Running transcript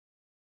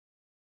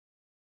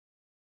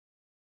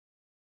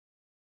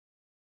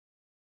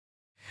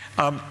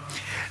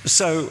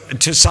So,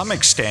 to some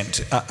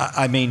extent,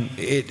 I mean,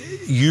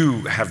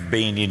 you have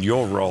been in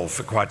your role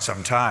for quite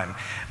some time,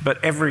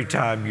 but every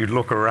time you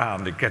look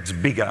around, it gets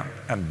bigger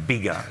and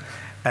bigger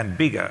and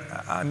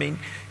bigger. I mean,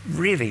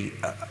 really,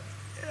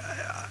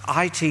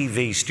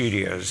 ITV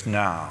Studios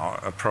now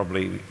are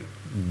probably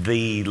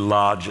the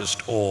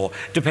largest, or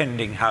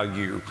depending how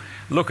you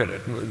look at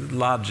it,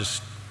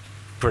 largest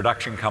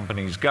production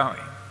companies going.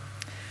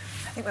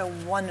 I think we're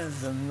one of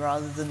them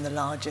rather than the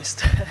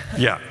largest.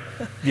 Yeah,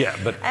 yeah,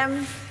 but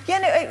yeah,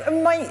 no,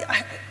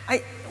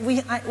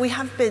 we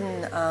have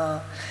been.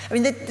 I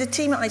mean, the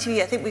team at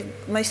ITV. I think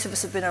most of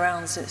us have been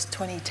around since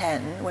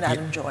 2010 when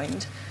Adam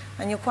joined,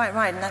 and you're quite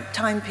right. In that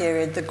time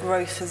period, the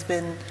growth has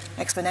been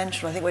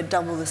exponential. I think we're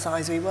double the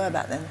size we were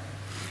back then.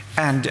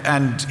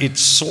 And it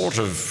sort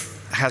of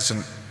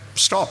hasn't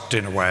stopped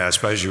in a way, I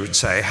suppose you would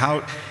say.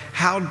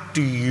 How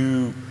do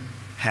you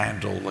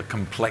handle the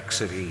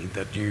complexity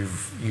that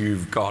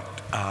you've got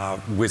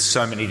with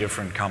so many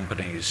different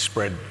companies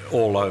spread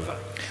all over?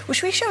 Well,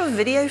 should we show a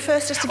video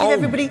first, just to give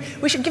everybody?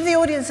 We should give the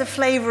audience a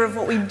flavour of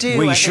what we do.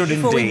 We should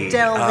before indeed. We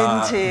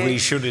delve into. We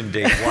should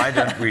indeed. Why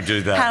don't we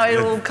do that? How it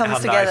all comes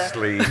together.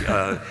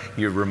 How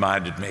nicely you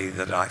reminded me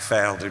that I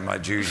failed in my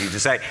duty to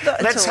say,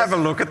 let's have a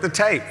look at the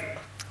tape.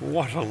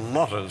 What a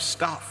lot of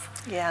stuff.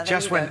 Yeah,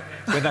 just when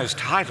those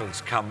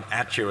titles come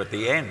at you at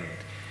the end,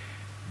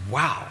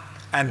 wow.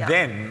 And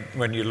then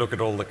when you look at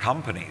all the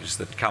companies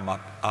that come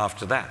up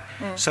after that.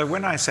 So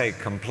when I say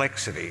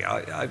complexity,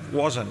 I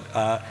wasn't.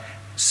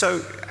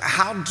 So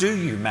how do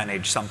you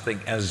manage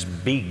something as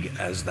big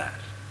as that?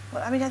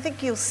 Well, I mean, I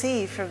think you'll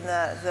see from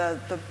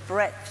the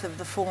breadth of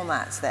the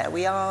formats there,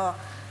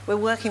 we're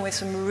working with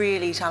some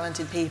really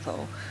talented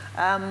people.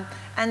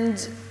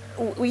 And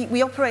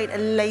we operate a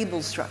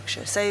label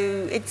structure. So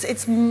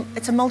it's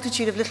a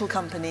multitude of little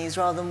companies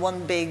rather than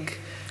one big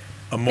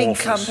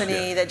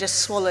company that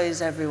just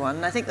swallows everyone.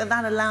 And I think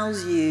that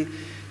allows you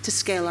to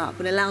scale up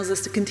and allows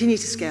us to continue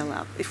to scale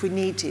up if we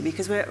need to,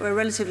 because we're a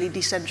relatively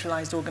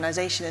decentralized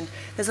organization and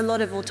there's a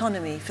lot of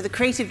autonomy. For the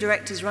creative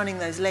directors running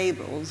those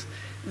labels,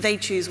 they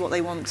choose what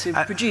they want to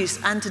produce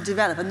and to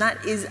develop, and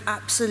that is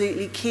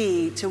absolutely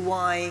key to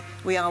why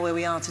we are where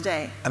we are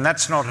today. And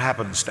that's not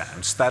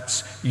happenstance.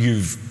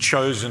 You've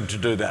chosen to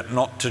do that,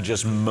 not to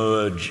just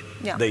merge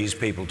these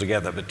people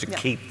together, but to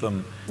keep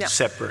them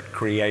separate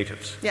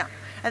creatives. Yeah.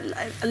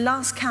 At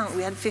last count,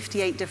 we had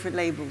 58 different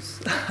labels.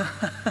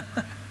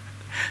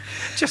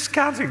 Just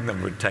counting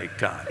them would take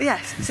time.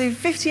 Yes, so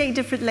 58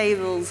 different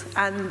labels,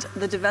 and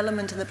the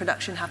development and the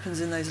production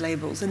happens in those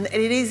labels. And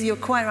it is, you're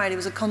quite right, it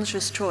was a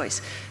conscious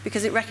choice,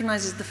 because it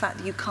recognizes the fact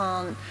that you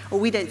can't, or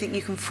we don't think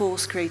you can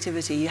force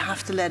creativity. You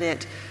have to let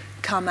it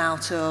come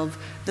out of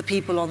the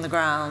people on the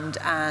ground,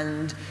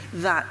 and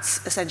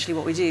that's essentially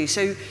what we do.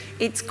 So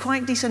it's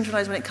quite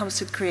decentralized when it comes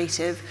to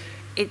creative.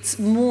 It's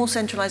more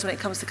centralized when it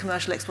comes to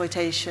commercial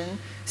exploitation.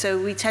 So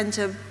we tend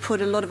to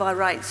put a lot of our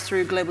rights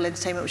through Global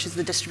Entertainment, which is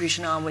the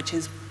distribution arm, which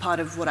is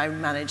part of what I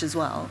manage as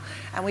well.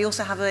 And we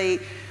also have a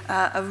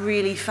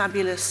really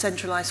fabulous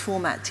centralized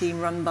format team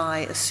run by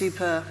a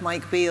superman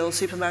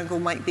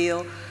called Mike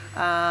Beale,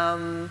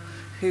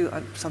 who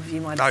some of you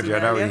might have seen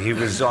earlier. He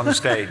was on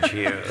stage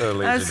here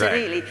earlier today.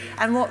 Absolutely.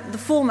 And what the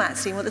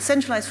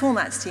centralized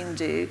formats team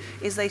do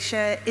is they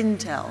share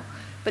intel,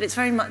 but it's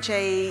very much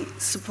a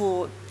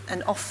support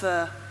and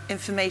offer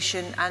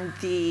information and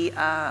the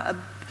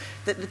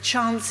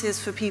chances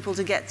for people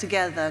to get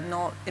together,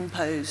 not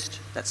imposed.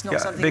 That's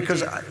not something we do.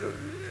 Because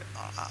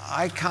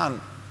I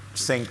can't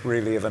think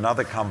really of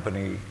another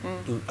company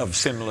of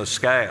similar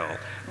scale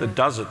that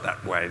does it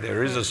that way.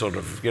 There is a sort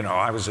of,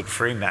 I was at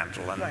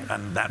Fremantle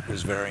and that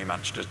was very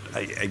much just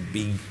a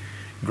big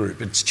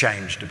group. It's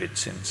changed a bit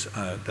since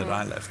that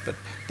I left, but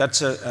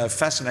that's a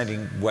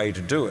fascinating way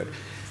to do it.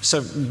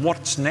 So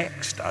what's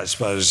next, I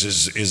suppose,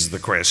 is the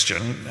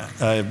question,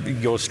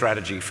 your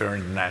strategy for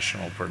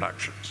international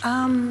productions?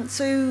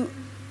 So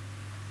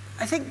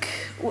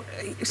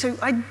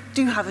I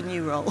do have a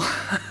new role,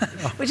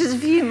 which is a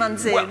few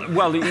months in.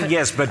 Well,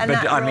 yes, but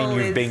I mean,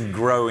 you've been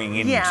growing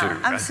into. Yeah,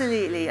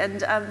 absolutely. And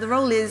the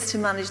role is to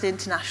manage the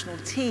international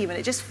team, and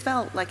it just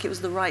felt like it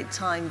was the right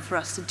time for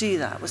us to do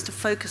that, was to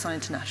focus on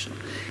international.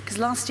 Because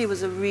last year was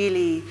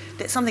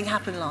something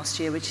happened last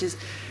year, which is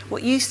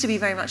what used to be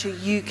very much a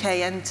UK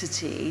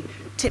entity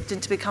tipped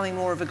into becoming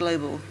more of a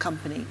global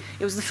company.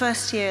 It was the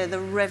first year the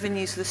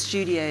revenues for the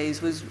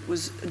studios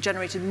was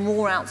generated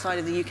more outside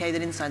of the UK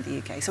than inside the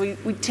UK. So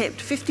we tipped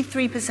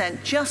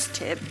 53%, just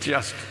tipped.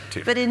 Just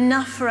tipped. But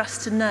enough for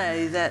us to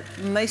know that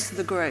most of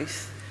the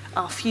growth,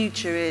 our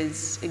future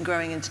is in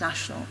growing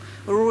international.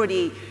 We're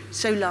already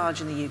so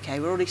large in the UK.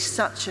 We're already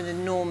such an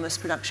enormous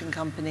production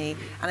company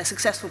and a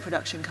successful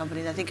production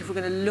company. And I think if we're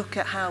going to look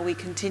at how we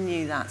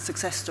continue that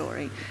success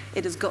story,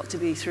 it has got to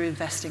be through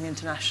investing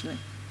internationally.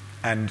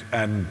 And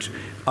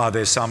are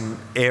there some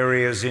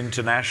areas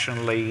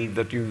internationally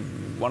that you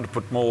want to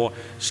put more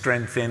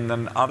strength in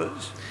than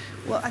others?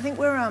 Well, I think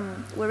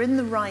we're in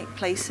the right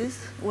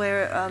places.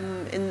 We're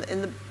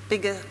in the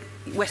bigger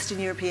Western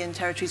European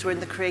territories. We're in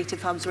the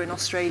creative hubs. We're in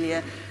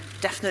Australia.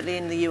 definitely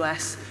in the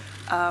US.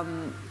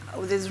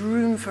 There's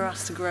room for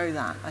us to grow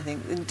that, I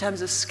think, in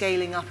terms of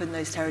scaling up in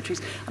those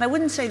territories. And I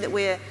wouldn't say that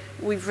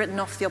we've written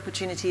off the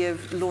opportunity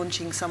of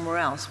launching somewhere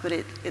else, but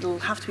it'll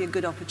have to be a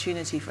good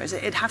opportunity for us.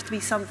 It'd have to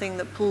be something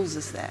that pulls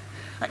us there.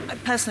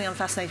 Personally, I'm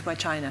fascinated by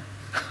China.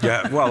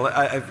 Yeah, well,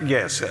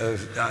 yes.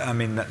 I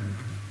mean,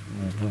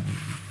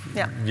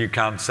 you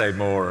can't say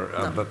more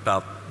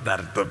about that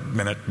at the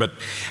minute. But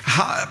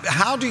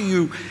how do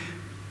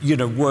you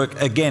know,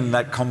 work, again,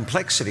 that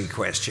complexity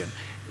question?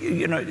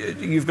 You know,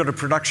 you've got a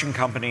production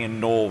company in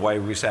Norway,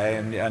 we say,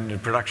 and a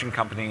production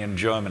company in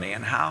Germany.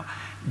 And how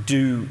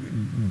do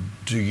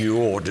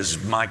you, or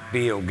does Mike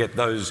Beale get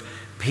those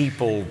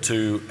people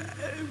to,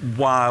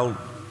 while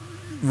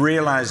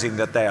realizing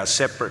that they are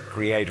separate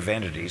creative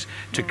entities,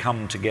 to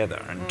come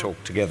together and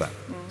talk together?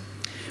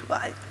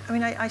 Well, I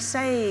mean, I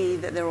say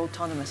that they're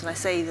autonomous, and I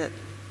say that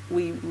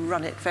we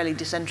run it fairly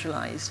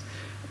decentralized.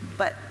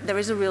 But there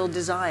is a real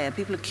desire.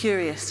 People are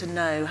curious to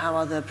know how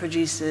other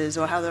producers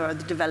or how other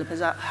developers,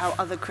 how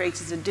other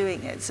creators are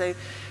doing it. So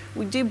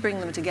we do bring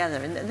them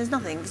together, and there's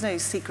no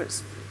secret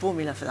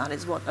formula for that.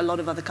 It's what a lot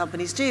of other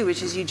companies do,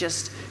 which is you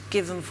just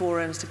give them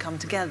forums to come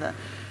together.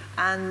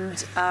 And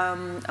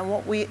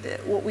what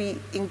we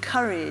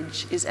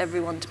encourage is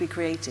everyone to be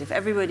creative,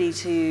 everybody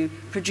to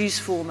produce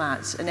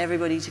formats, and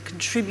everybody to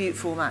contribute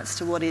formats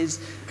to what is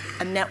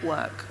a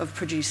network of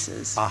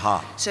producers.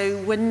 So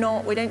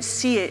we don't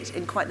see it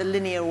in quite the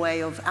linear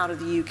way of out of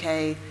the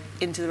UK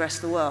into the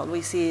rest of the world.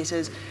 We see it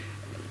as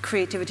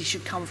creativity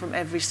should come from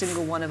every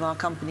single one of our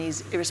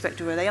companies,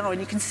 irrespective of where they are. And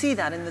you can see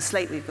that in the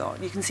slate we've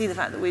got. You can see the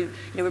fact that we're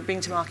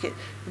bringing to market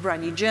a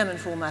brand new German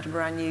format, a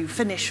brand new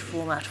Finnish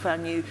format, a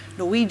brand new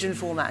Norwegian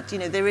format. You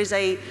know, there is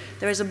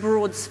a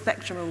broad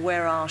spectrum of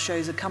where our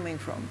shows are coming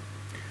from.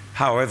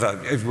 However,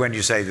 when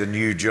you say the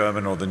new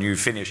German or the new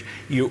Finnish,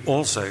 you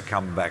also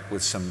come back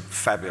with some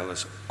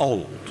fabulous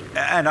old,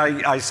 and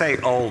I say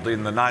old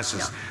in the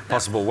nicest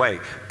possible way,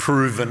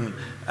 proven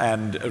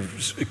and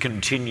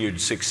continued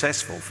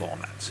successful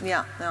formats.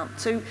 Yeah.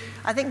 So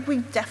I think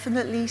we've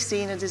definitely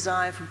seen a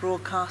desire for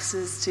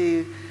broadcasters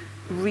to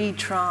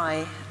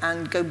retry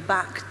and go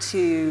back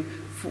to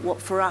what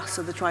for us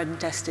are the tried and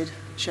tested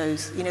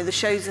shows. You know, the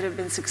shows that have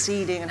been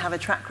succeeding and have a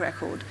track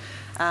record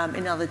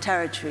in other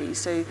territories.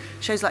 So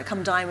shows like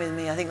Come Dine With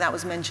Me, I think that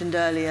was mentioned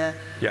earlier.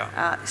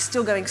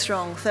 Still going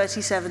strong,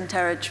 37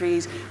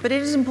 territories, but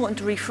it is important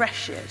to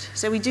refresh it.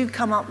 So we do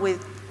come up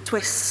with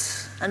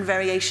twists and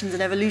variations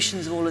and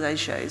evolutions of all of those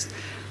shows.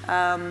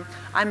 I'm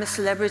a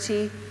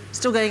Celebrity,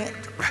 still going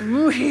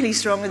really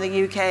strong in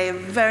the UK,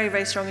 very,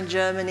 very strong in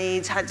Germany.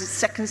 It's had its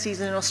second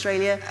season in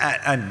Australia.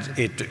 And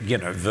it, you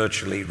know,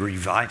 virtually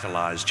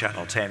revitalized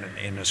Channel 10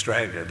 in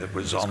Australia that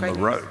was on the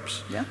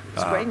ropes. Yeah,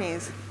 it's great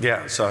news.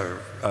 Yeah, so,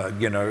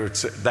 you know,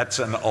 that's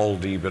an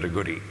oldie but a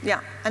goodie.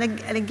 Yeah,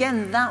 and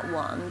again, that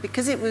one,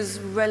 because it was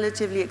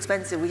relatively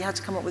expensive, we had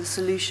to come up with a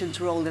solution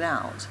to roll it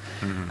out.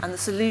 And the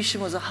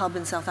solution was a hub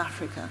in South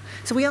Africa.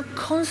 So we are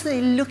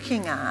constantly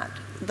looking at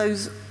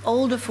those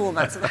older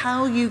formats of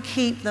how you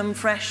keep them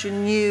fresh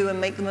and new and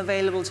make them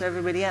available to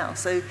everybody else.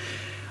 So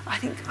I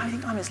think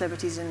I'm a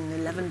Celebrity in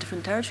 11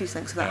 different territories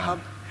thanks to that hub.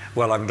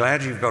 Well, I'm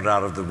glad you've got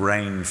out of the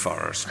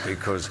rainforest,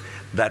 because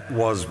that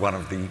was one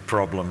of the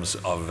problems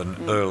of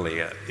an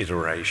earlier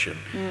iteration.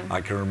 I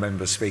can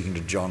remember speaking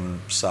to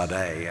John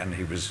Sade, and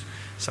he was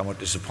somewhat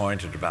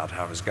disappointed about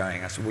how it was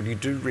going. I said, well, you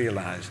do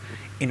realize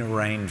in a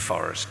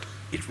rainforest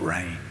it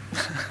rains.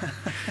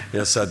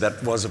 Yeah, so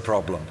that was a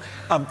problem.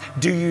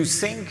 Do you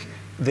think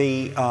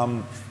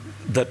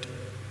that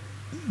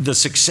the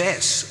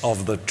success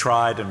of the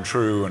tried and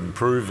true and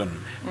proven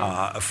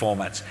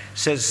formats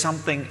says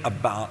something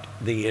about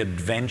the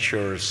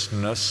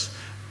adventurousness,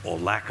 or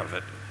lack of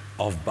it,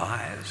 of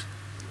buyers?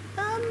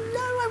 No,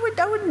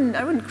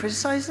 I wouldn't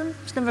criticize them.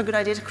 It's never a good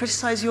idea to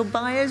criticize your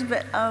buyers,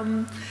 but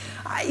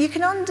you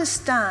can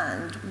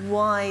understand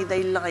why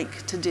they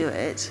like to do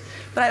it.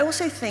 But I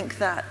also think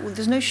that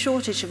there's no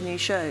shortage of new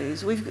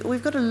shows.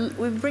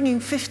 We're bringing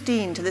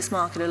 15 to this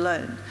market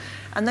alone,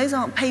 and those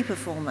aren't paper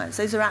formats.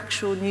 Those are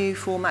actual new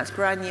formats,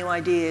 brand new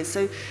ideas.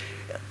 So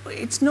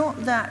it's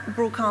not that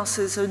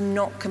broadcasters are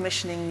not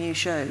commissioning new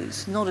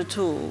shows, not at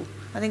all.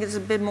 I think it's a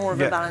bit more of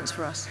a balance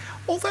for us.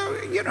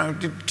 Although, you know,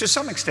 to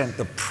some extent,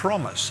 the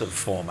promise of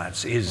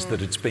formats is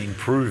that it's been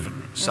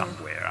proven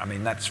somewhere. I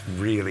mean, that's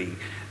really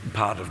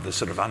part of the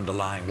sort of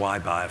underlying why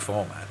buy a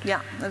format.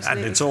 Yeah,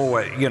 absolutely. And it's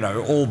always, you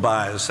know, all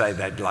buyers say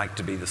they'd like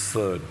to be the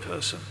third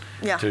person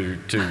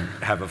to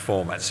have a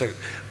format. So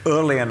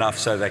early enough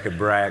so they could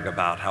brag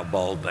about how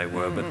bold they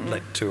were, but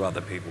let two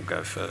other people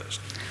go first.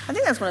 I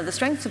think that's one of the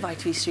strengths of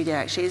ITV Studio,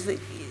 actually, is that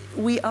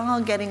we are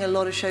getting a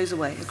lot of shows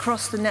away.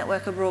 Across the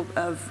network of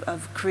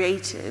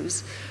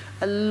creatives,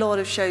 a lot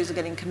of shows are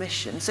getting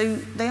commissioned. So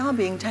they are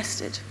being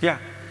tested. Yeah.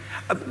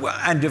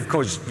 And of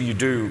course, you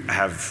do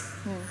have,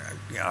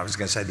 I was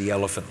going to say the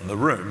elephant in the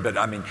room, but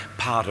I mean,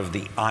 part of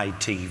the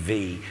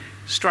ITV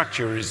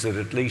structure is that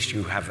at least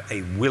you have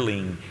a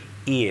willing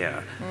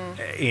ear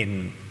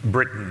in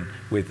Britain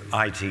with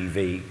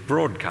ITV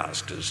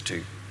broadcasters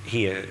to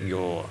hear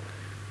your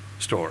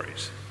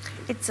stories?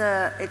 It's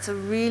a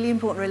really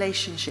important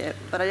relationship,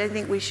 but I don't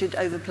think we should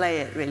overplay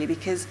it, really,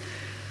 because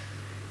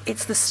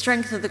it's the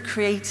strength of the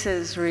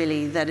creators,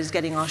 really, that is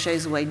getting our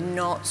shows away,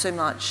 not so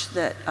much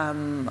that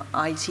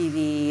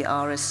ITV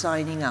are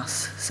assigning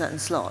us certain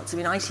slots. I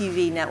mean,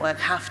 ITV Network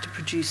have to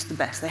produce the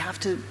best. They have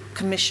to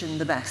commission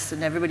the best,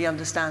 and everybody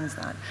understands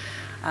that.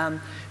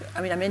 I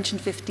mean, I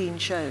mentioned 15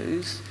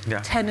 shows. Yeah.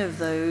 10 of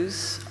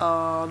those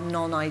are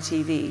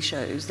non-ITV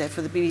shows. They're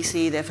for the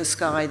BBC, they're for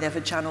Sky, they're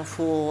for Channel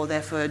 4,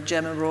 they're for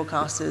German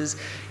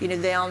broadcasters. You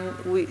know,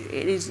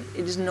 it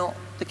is not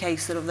the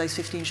case that of those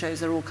 15 shows,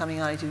 they're all coming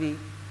on ITV.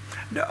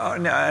 No,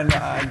 and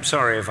I'm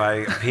sorry if I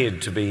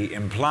appeared to be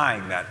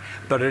implying that,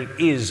 but it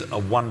is a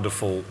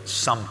wonderful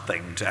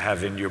something to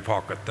have in your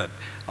pocket that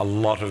a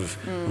lot of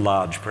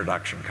large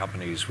production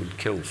companies would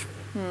kill for.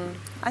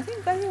 I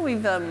think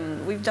we've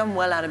done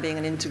well out of being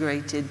an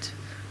integrated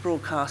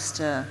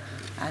broadcaster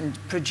and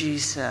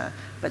producer,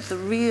 but the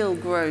real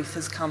growth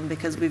has come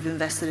because we've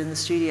invested in the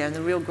studio, and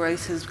the real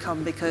growth has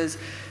come because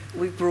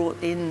we've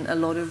brought in a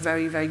lot of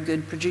very, very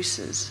good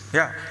producers.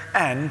 Yeah,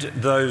 and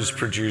those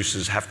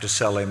producers have to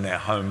sell in their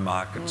home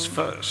markets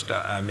first.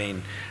 I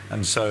mean,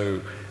 and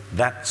so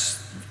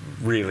that's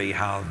really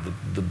how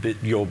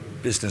your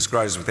business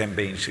grows, with them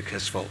being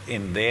successful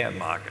in their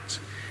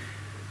markets.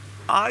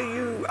 Are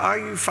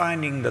you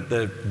finding that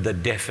the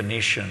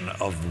definition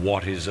of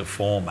what is a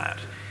format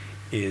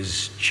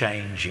is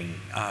changing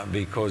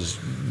because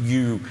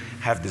you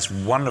have this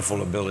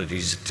wonderful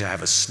ability to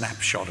have a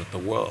snapshot at the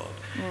world?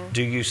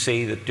 Do you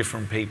see that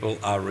different people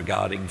are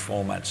regarding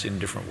formats in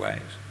different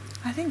ways?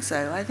 I think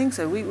so. I think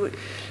so.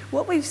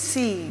 What we've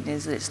seen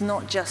is that it's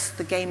not just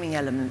the gaming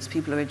elements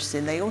people are interested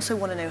in. They also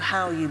want to know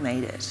how you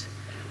made it.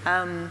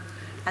 And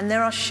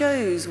there are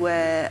shows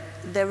where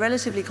they're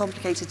relatively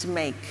complicated to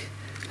make,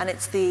 and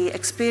it's the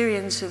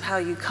experience of how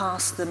you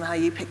cast them, how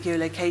you pick your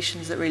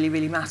locations that really,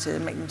 really matter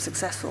and make them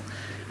successful.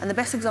 And the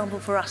best example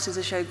for us is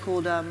a show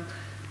called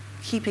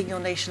Keeping Your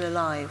Nation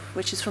Alive,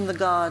 which is from The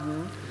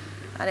Garden.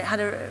 And it had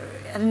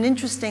an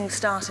interesting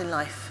start in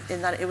life,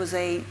 in that it was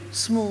a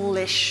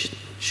smallish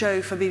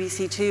show for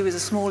BBC Two. It was a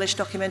smallish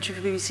documentary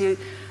for BBC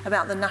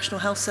about the National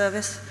Health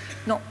Service.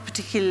 Not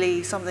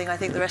particularly something I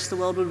think the rest of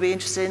the world would be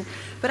interested in.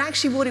 But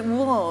actually what it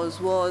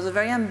was a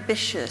very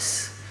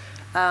ambitious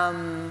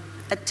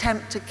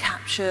attempt to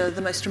capture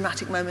the most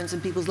dramatic moments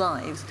in people's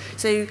lives.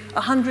 So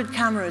 100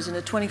 cameras in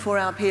a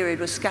 24-hour period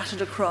were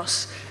scattered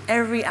across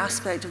every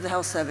aspect of the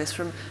health service,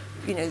 from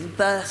the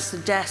births, the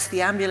deaths,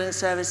 the ambulance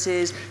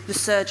services, the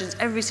surgeons,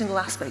 every single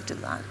aspect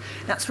of that.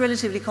 That's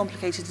relatively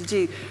complicated to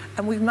do,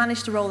 and we've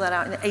managed to roll that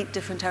out in 8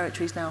 different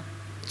territories now.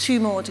 2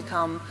 more to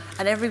come,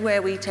 and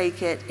everywhere we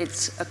take it,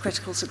 it's a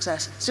critical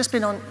success. It's just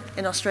been on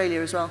in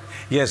Australia as well.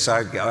 Yes,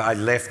 I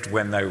left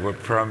when they were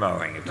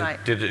promoting it.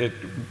 Right. Did it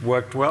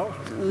work well?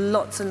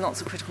 Lots and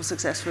lots of critical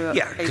success for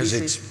Yeah, because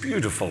it's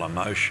beautiful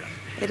emotion.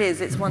 It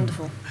is, it's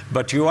wonderful.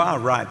 But you are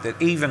right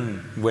that even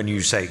when you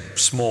say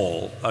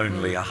small,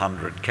 only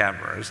 100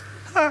 cameras,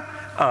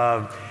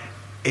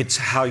 it's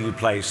how you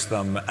place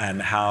them and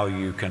how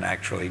you can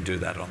actually do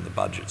that on the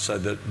budget. So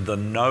the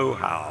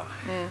know-how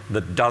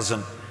that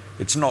doesn't,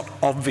 it's not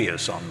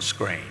obvious on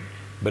screen,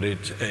 but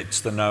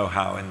it's the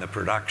know-how in the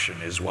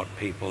production is what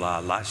people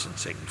are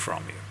licensing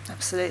from you.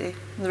 Absolutely.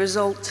 The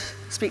result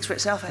speaks for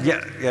itself, I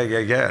think.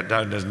 Yeah.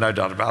 No, there's no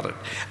doubt about it.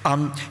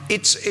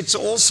 It's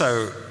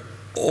also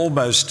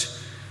almost,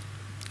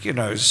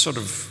 sort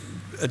of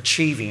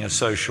achieving a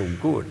social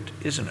good,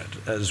 isn't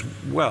it, as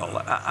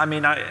well? I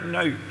mean,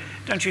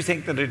 don't you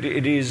think that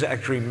it is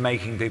actually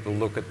making people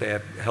look at their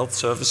health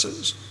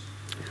services?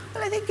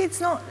 Well, I think it's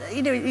not,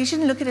 you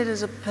shouldn't look at it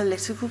as a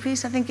political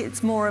piece. I think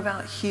it's more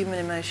about human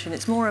emotion.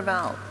 It's more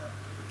about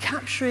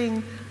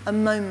capturing a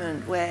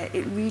moment where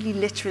it really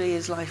literally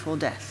is life or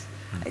death.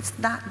 It's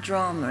that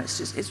drama. It's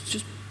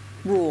just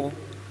raw.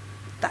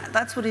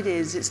 That's what it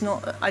is. It's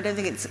not, I don't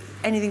think it's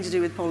anything to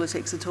do with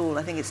politics at all.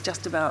 I think it's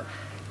just about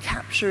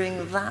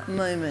capturing that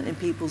moment in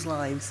people's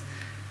lives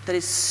that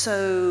is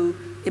so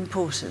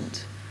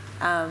important.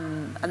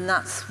 And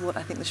that's what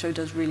I think the show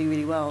does really,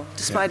 really well.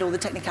 Despite all the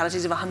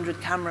technicalities of 100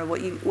 camera,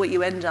 what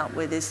you end up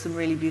with is some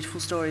really beautiful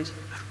stories.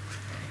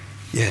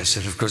 Yes,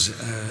 and of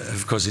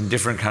course, in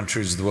different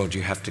countries of the world,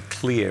 you have to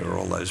clear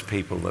all those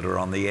people that are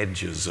on the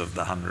edges of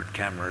the 100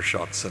 camera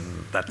shots, and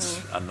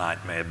that's a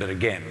nightmare. But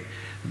again,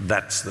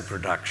 that's the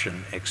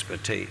production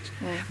expertise.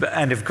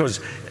 And of course,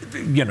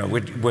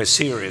 we're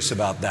serious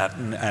about that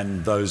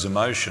and those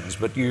emotions,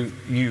 but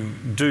you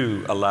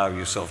do allow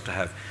yourself to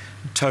have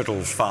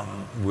total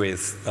fun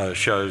with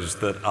shows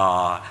that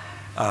are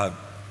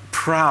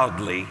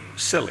proudly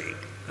silly.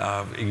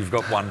 You've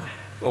got one,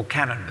 or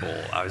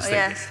Cannonball, I was thinking.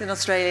 Yes, in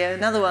Australia.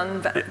 Another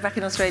one back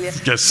in Australia.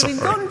 Yes, so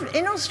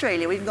in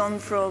Australia, we've gone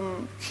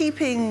from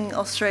Keeping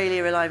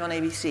Australia Alive on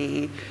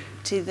ABC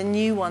to the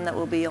new one that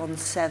will be on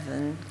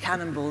 7,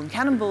 Cannonball. And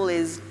Cannonball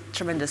is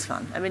tremendous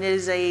fun. I mean, it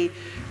is a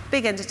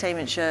big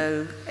entertainment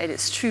show in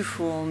its true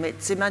form.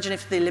 Imagine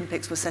if the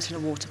Olympics were set in a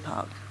water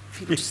park.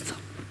 People just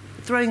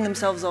throwing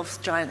themselves off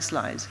giant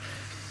slides.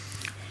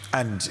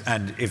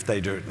 And if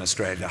they do it in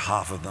Australia,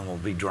 half of them will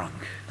be drunk.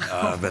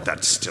 But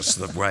that's just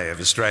the way of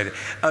Australia.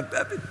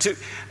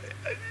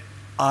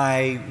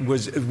 I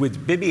was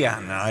with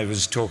Bibiane, I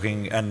was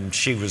talking, and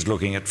she was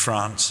looking at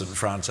France and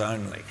France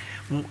only,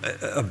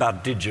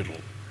 about digital.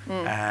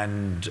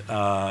 And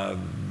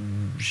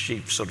she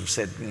sort of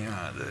said, you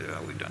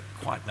know, we don't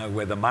quite know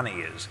where the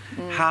money is.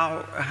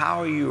 How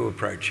are you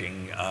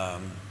approaching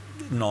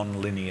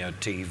non-linear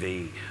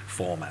TV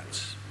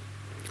formats?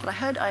 Well,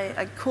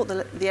 I caught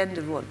the end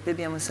of what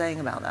Bibiane was saying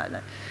about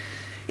that.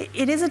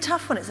 It is a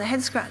tough one. It's a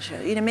head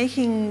scratcher. You know,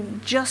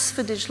 making just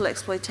for digital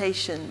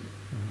exploitation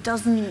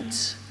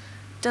doesn't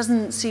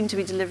seem to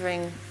be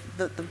delivering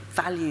the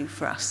value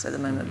for us at the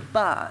moment.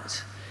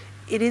 But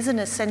it is an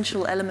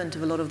essential element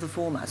of a lot of the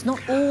formats. Not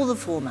all the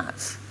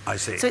formats. I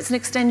see. So it's an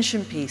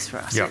extension piece for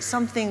us. Yeah. It's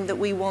something that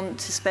we want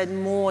to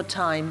spend more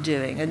time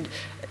doing, and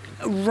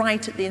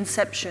right at the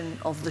inception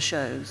of the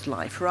show's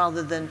life,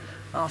 rather than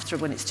after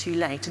when it's too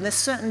late. And there's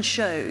certain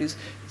shows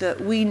that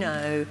we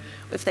know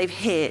if they've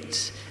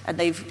hit and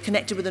they've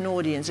connected with an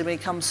audience and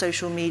become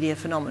social media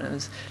phenomena.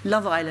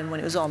 Love Island, when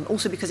it was on,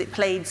 also because it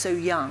played so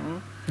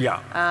young.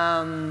 Yeah.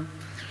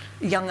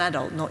 Young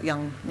adult,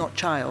 not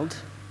child.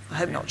 I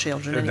hope not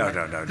children. Anyway.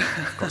 No,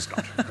 of course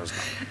not. Of course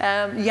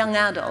not. Young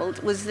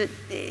adult was that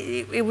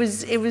it was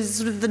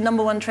sort of the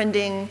 #1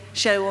 trending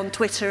show on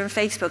Twitter and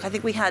Facebook. I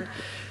think we had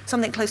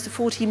something close to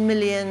 40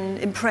 million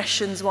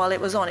impressions while it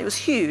was on. It was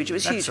huge. It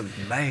was huge.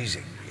 That's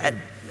amazing.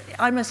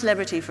 I'm a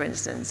Celebrity, for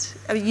instance.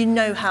 I mean, you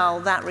know how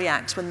that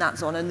reacts when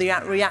that's on, and the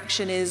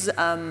reaction is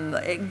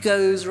it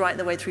goes right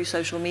the way through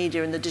social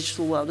media and the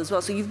digital world as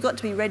well. So you've got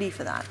to be ready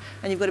for that,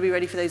 and you've got to be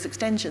ready for those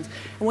extensions.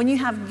 And when you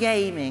have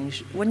gaming,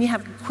 when you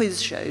have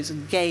quiz shows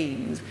and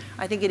games,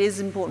 I think it is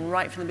important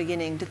right from the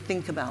beginning to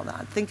think about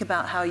that. Think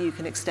about how you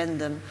can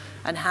extend them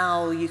and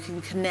how you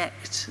can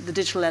connect the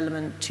digital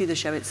element to the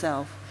show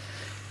itself.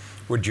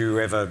 Would you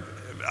ever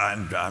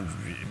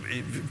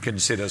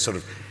consider sort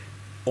of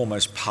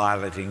almost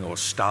piloting or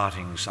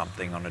starting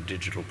something on a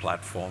digital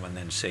platform and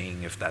then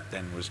seeing if that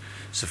then was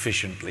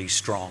sufficiently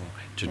strong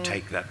to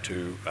take that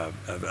to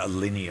a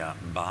linear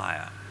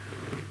buyer?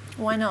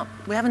 Why not?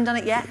 We haven't done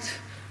it yet,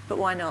 but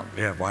why not?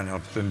 Yeah, why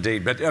not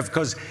indeed. But of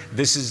course,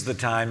 this is the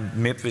time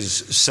MIP is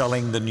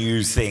selling the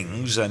new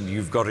things, and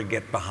you've got to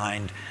get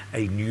behind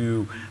a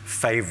new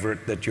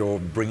favourite that you're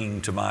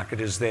bringing to market.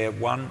 Is there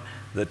one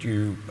that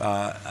you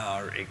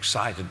are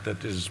excited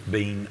that has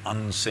been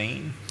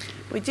unseen?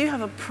 We do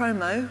have a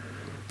promo,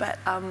 but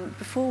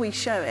before we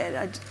show it,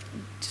 I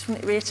just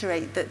want to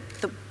reiterate that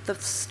the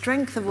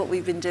strength of what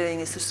we've been doing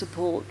is to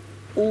support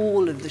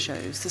all of the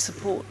shows, to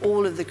support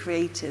all of the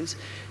creatives.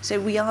 So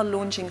we are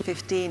launching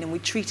 15, and we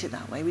treat it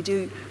that way. We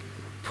do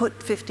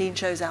put 15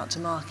 shows out to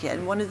market,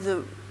 and one of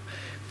the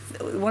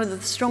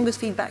strongest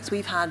feedbacks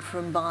we've had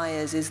from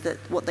buyers is that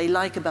what they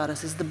like about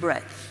us is the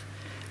breadth.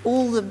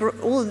 All the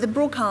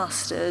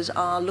broadcasters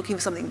are looking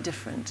for something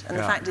different, and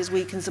the fact is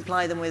we can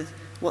supply them with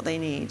what they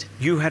need.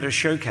 You had a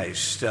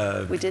showcase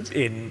we did.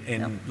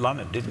 in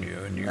London, didn't you?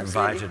 And you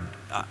invited,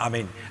 I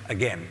mean,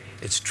 again,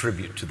 it's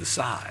tribute to the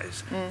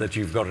size that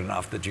you've got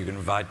enough that you can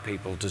invite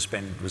people to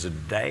spend, was it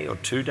a day or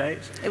 2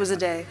 days? It was a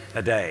day.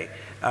 A day.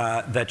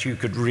 That you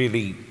could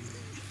really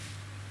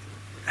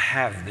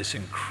have this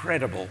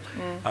incredible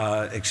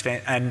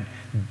extent. And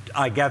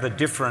I gather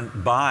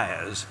different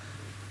buyers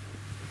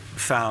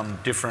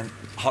found different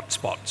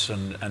hotspots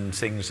and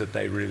things that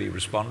they really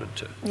responded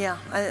to. Yeah,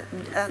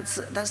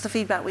 that's the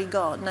feedback we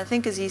got. And I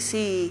think as you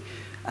see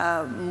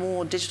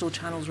more digital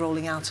channels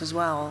rolling out as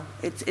well,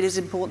 it is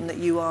important that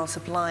you are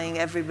supplying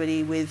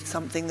everybody with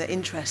something that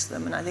interests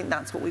them. And I think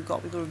that's what we've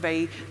got. We've got a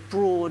very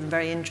broad and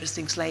very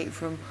interesting slate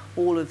from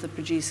all of the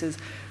producers.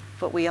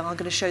 But we are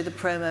going to show the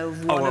promo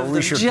of one of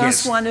them,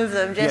 just one of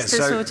them, just to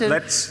sort of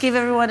give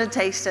everyone a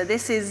taster.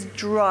 This is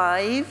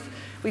Drive.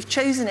 We've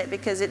chosen it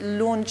because it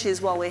launches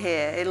while we're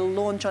here. It'll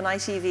launch on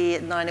ITV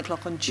at 9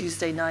 o'clock on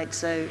Tuesday night,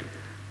 so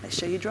let's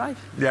show you Drive.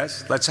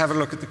 Yes, let's have a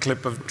look at the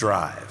clip of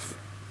Drive.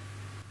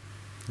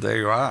 There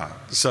you are.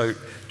 So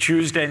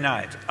Tuesday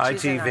night,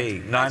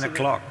 ITV, 9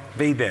 o'clock,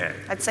 be there.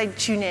 I'd say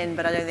tune in,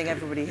 but I don't think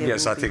everybody here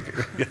Yes, I think,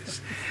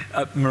 yes.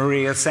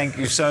 Maria, thank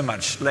you so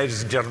much.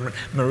 Ladies and gentlemen,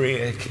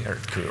 Maria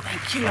Kyriacou.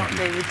 Thank you,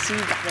 David. See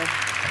you back there.